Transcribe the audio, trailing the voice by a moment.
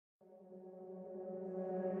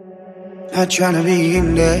Not tryna be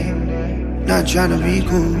in there, not tryna be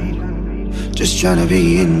cool, just tryna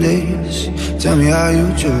be in this. Tell me how you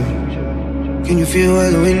do. Can you feel where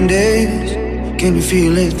the wind is? Can you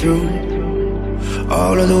feel it through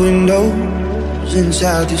all of the windows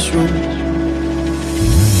inside this room?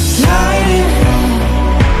 Light it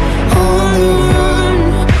up on the run.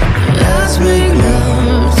 Let's make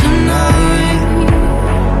love tonight.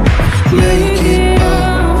 Make it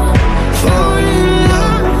up, fall in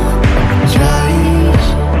love twice.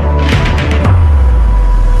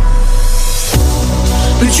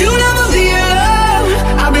 But you never be alone.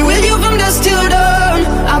 I'll be with you from dusk till dawn.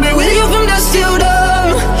 I'll be with you from dusk till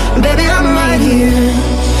dawn. Baby, I'm right here.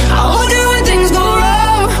 I'll hold you when things go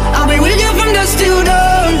wrong. I'll be with you from dusk till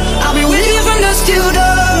dawn. I'll be with you from dusk till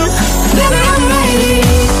dawn. Baby, I'm right here.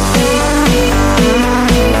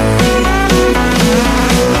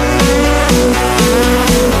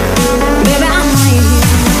 Baby, I'm right here.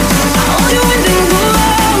 I'll hold you when things go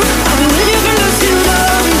wrong. I'll be with you from dusk till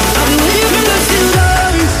dawn. I'll be with you from dusk till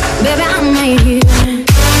dawn. Baby, I'm right here.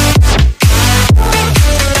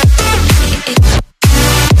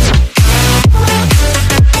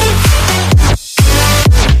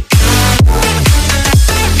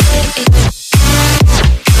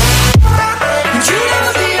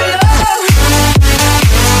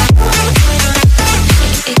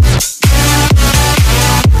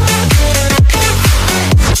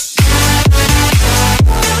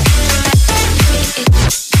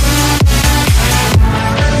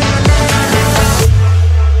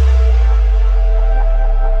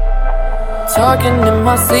 Talking in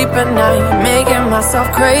my sleep at night, making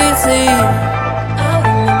myself crazy. Out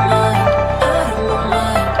of my mind, out of my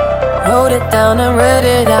mind. Wrote it down and read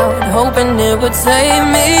it out, hoping it would save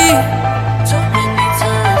me. Too many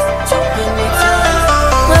times, too many times.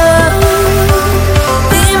 Well,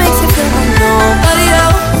 it makes you feel like nobody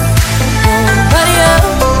else, nobody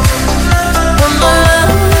else. But my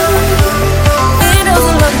love, he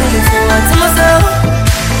doesn't love me, so I tell myself,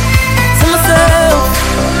 to myself.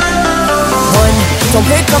 Don't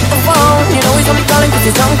pick up the phone, you know he's only calling cause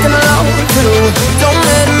he's drunk and alone. 2, don't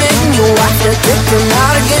let him in, you watch to kick him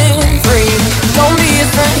out again. 3, don't be his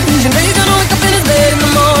friend, you know you're gonna wake up in his bed in the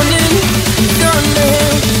morning. You're under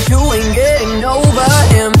him, you ain't getting over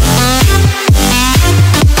him.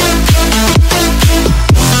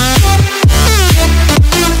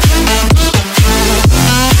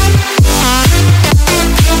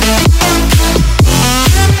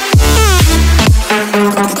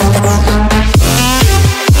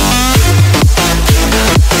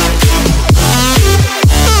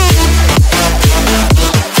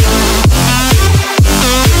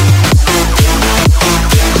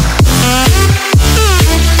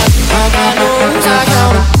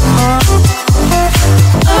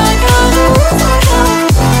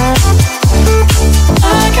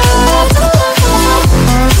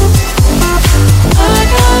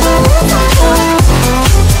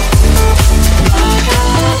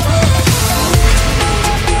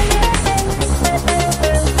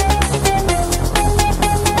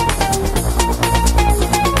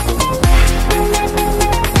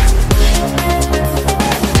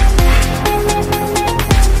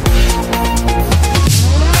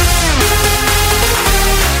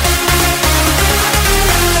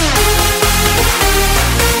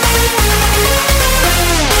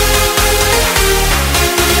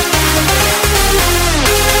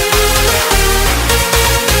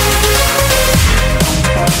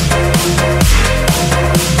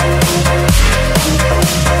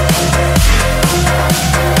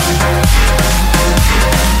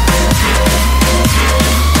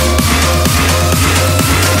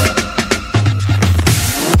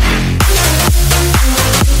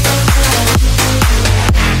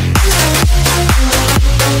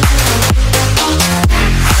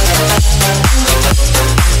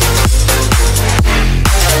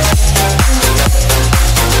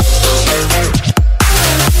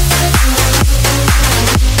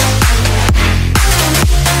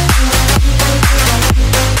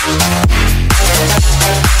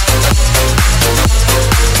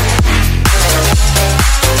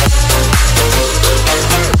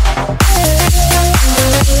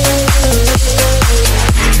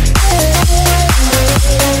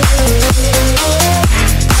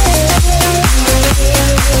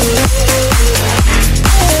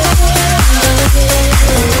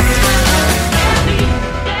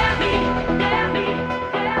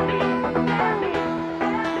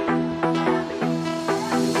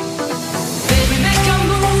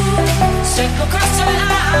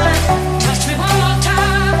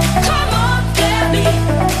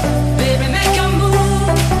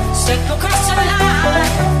 Step across the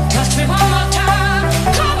line, touch me one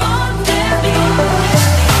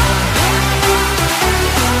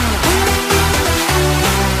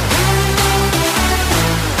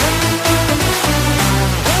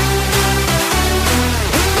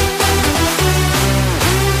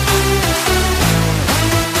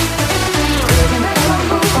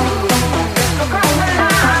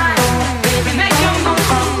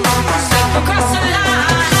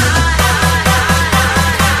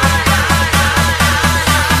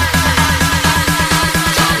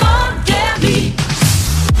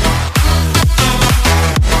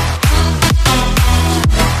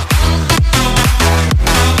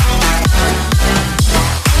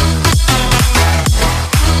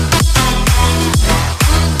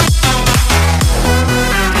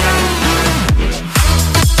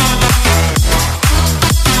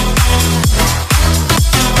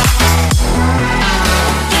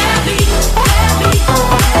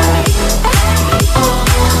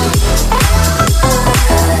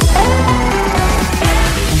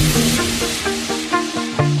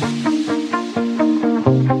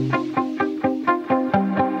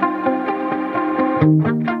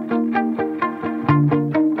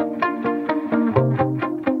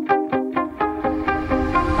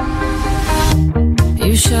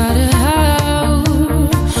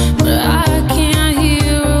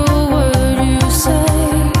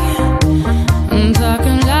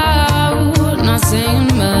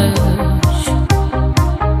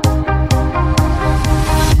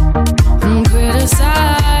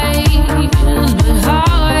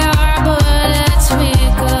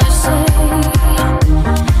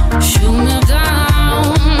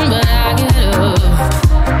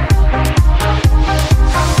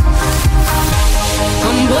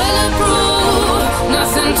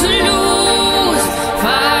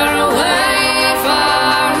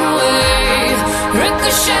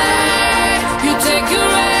You take your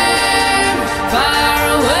aim far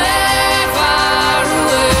away, far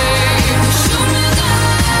away. You shoot me down,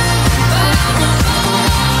 but I won't fall.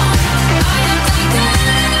 I am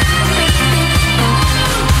titanium.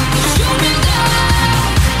 You shoot me down,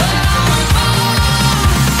 but I won't fall.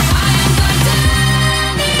 I am titanium.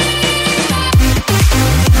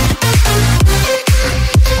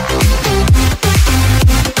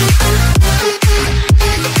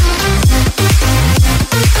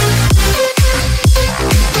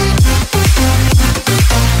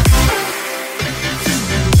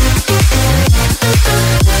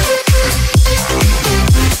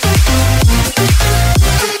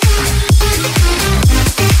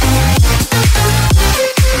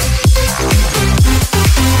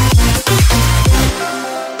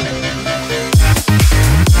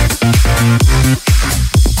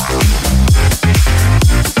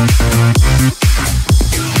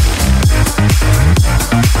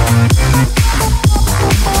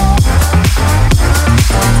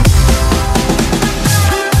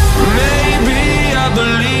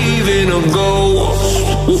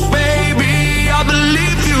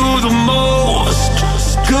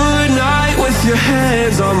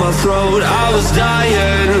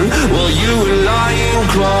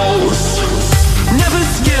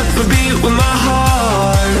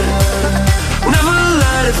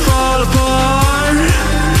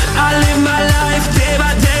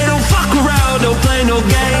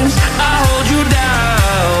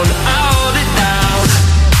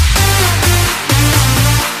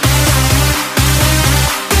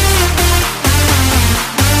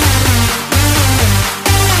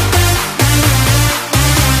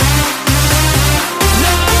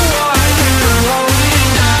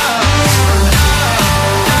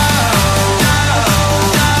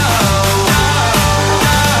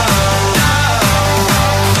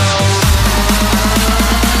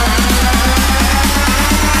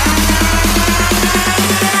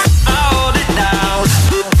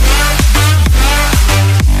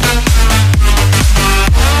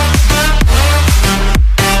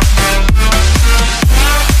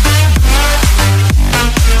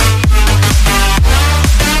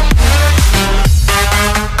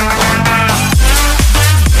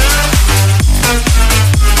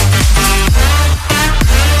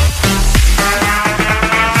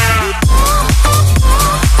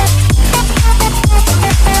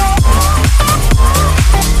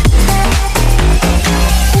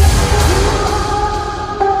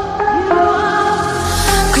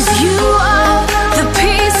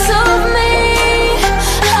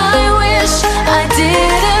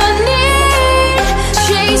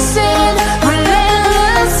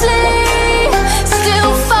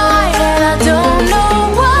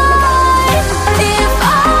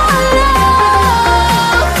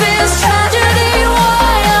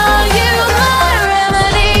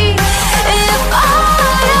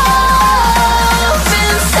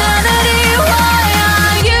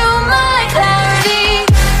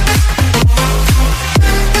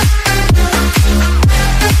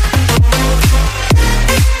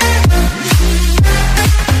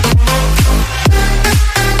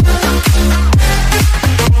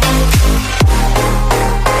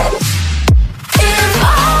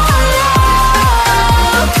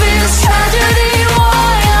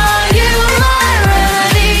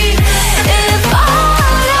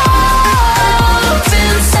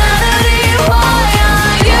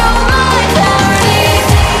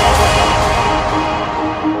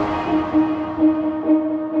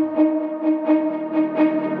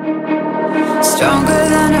 Stronger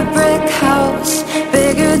than a brick house,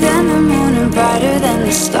 bigger than the moon and brighter than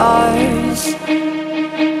the stars.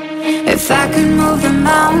 If I could move the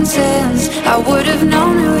mountains, I would have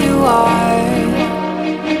known who you are.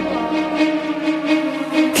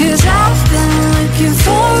 'Cause I've been looking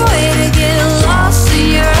for a way to get lost in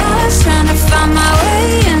your eyes, trying to find my way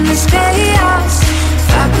in this chaos. If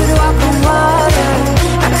I could walk on water,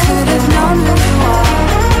 I could have known who you are.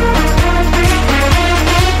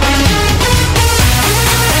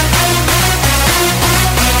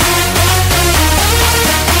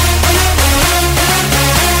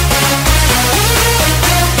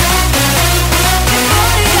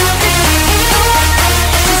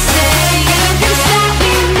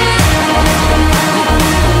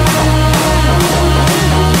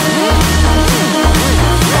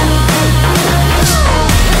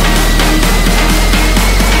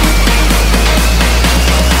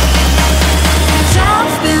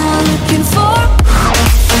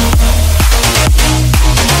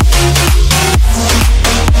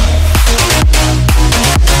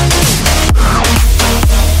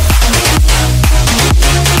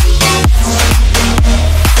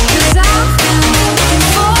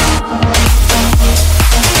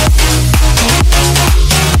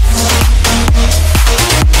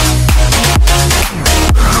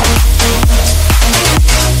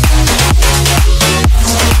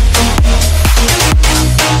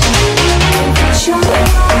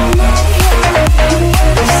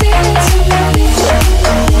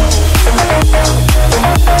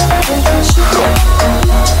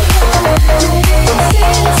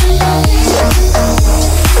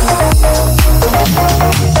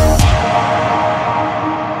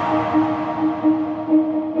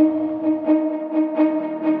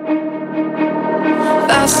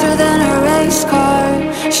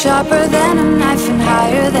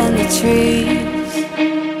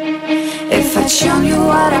 shown you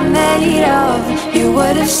what I'm made of, you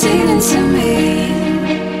would have seen into me.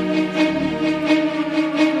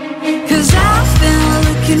 'Cause I've been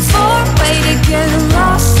looking for a way to get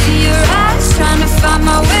lost in your eyes, trying to find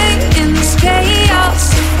my way in this chaos.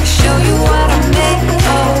 If I show you what I'm made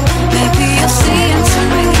of, maybe you'll see into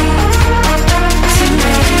me.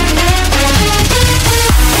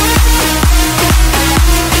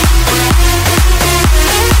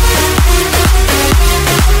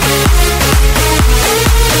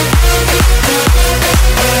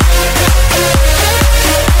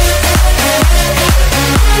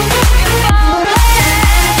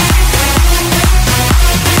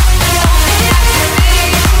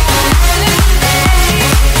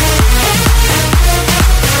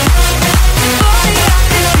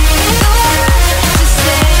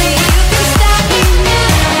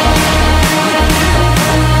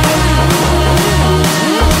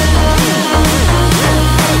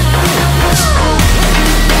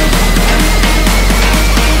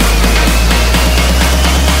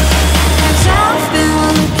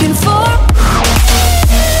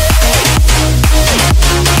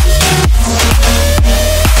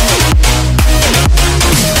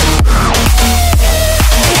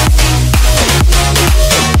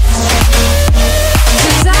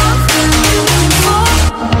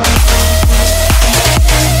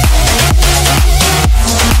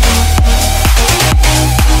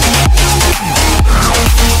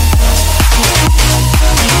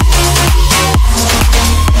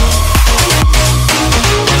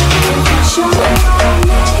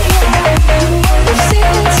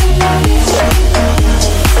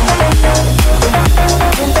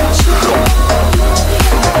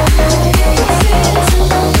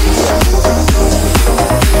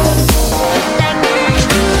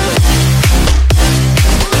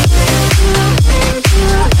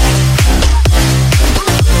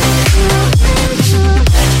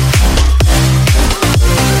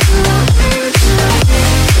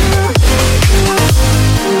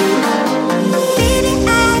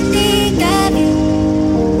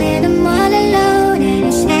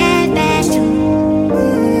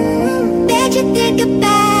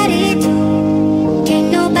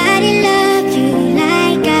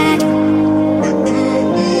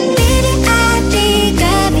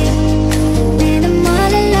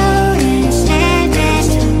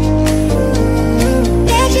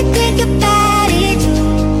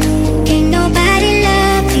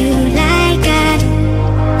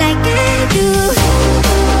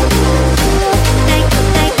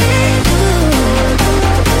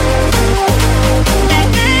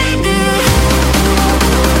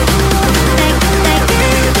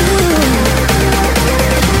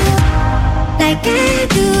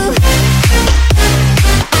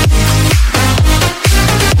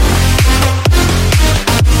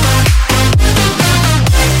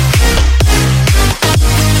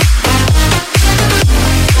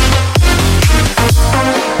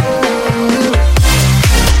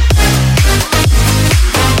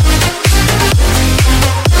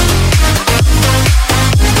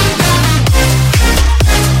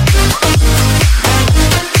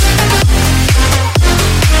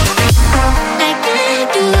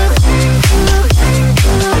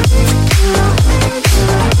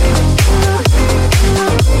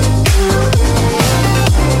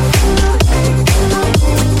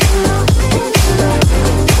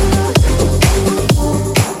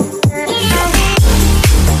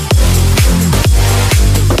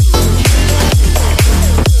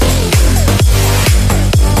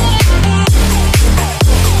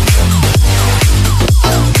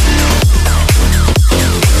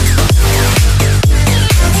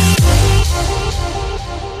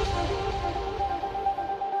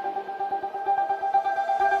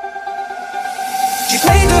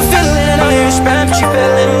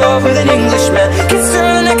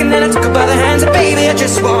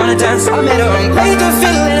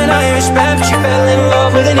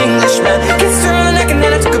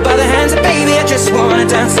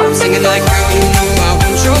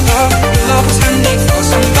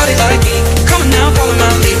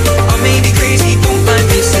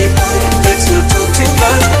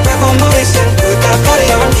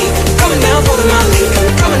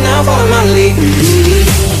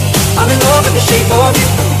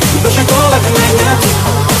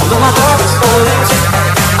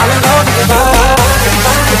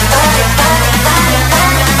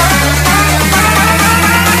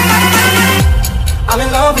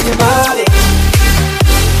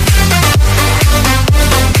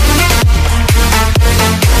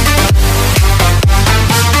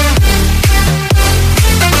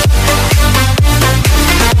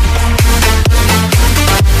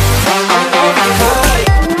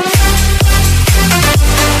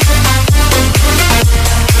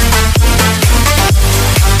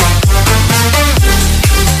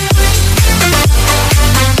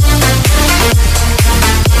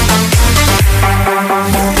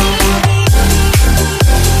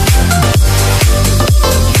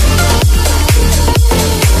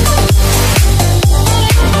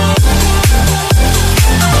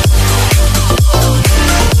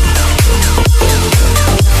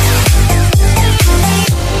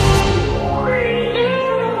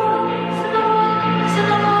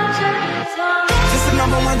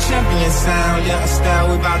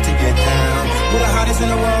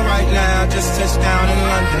 in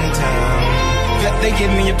London town. Bet they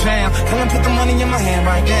give me a pound. Come and put the money in my hand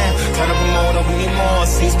right now. Try to promote up, we need more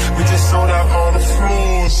seats. We just sold out all the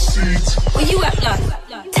floor seats. Where you at, like?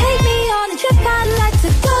 Take me on a trip, I'd like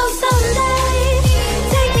to go someday.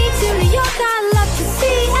 Take me to New York, I'd love to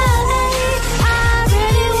see LA. I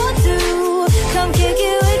really want to come kick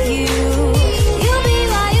it with you. You'll be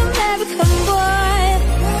my American boy.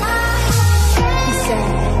 He said,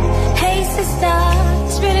 hey sister,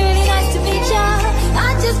 it's really, really nice to meet ya. I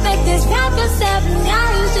just met this rapper 7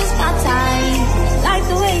 hours, just my time. Like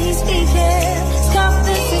the way he's speaking, his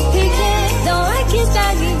confidence is peaking. Don't like his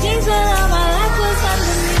baggy jeans, but all my life was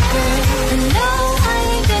underneath it. And no, I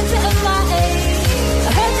ain't been to MIA.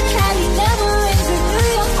 I heard the Cali never rains in New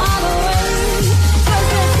York all the way. First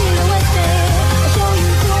let's see the West End. I'll show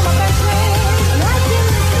you to my best friend. I'm like him,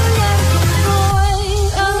 this American boy,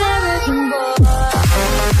 American boy.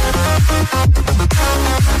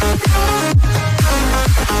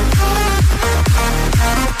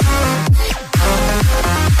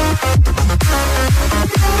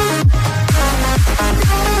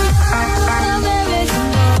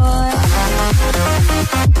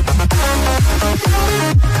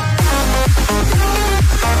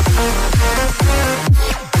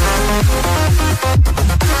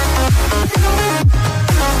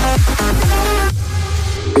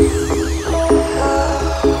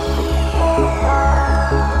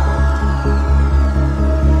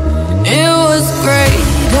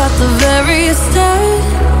 At the very start,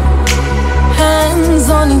 hands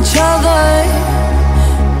on each other,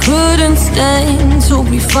 couldn't stand to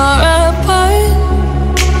be far apart.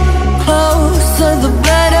 Closer the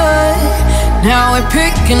better. Now we're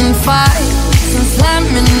picking fights and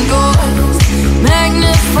slamming doors,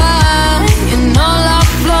 magnify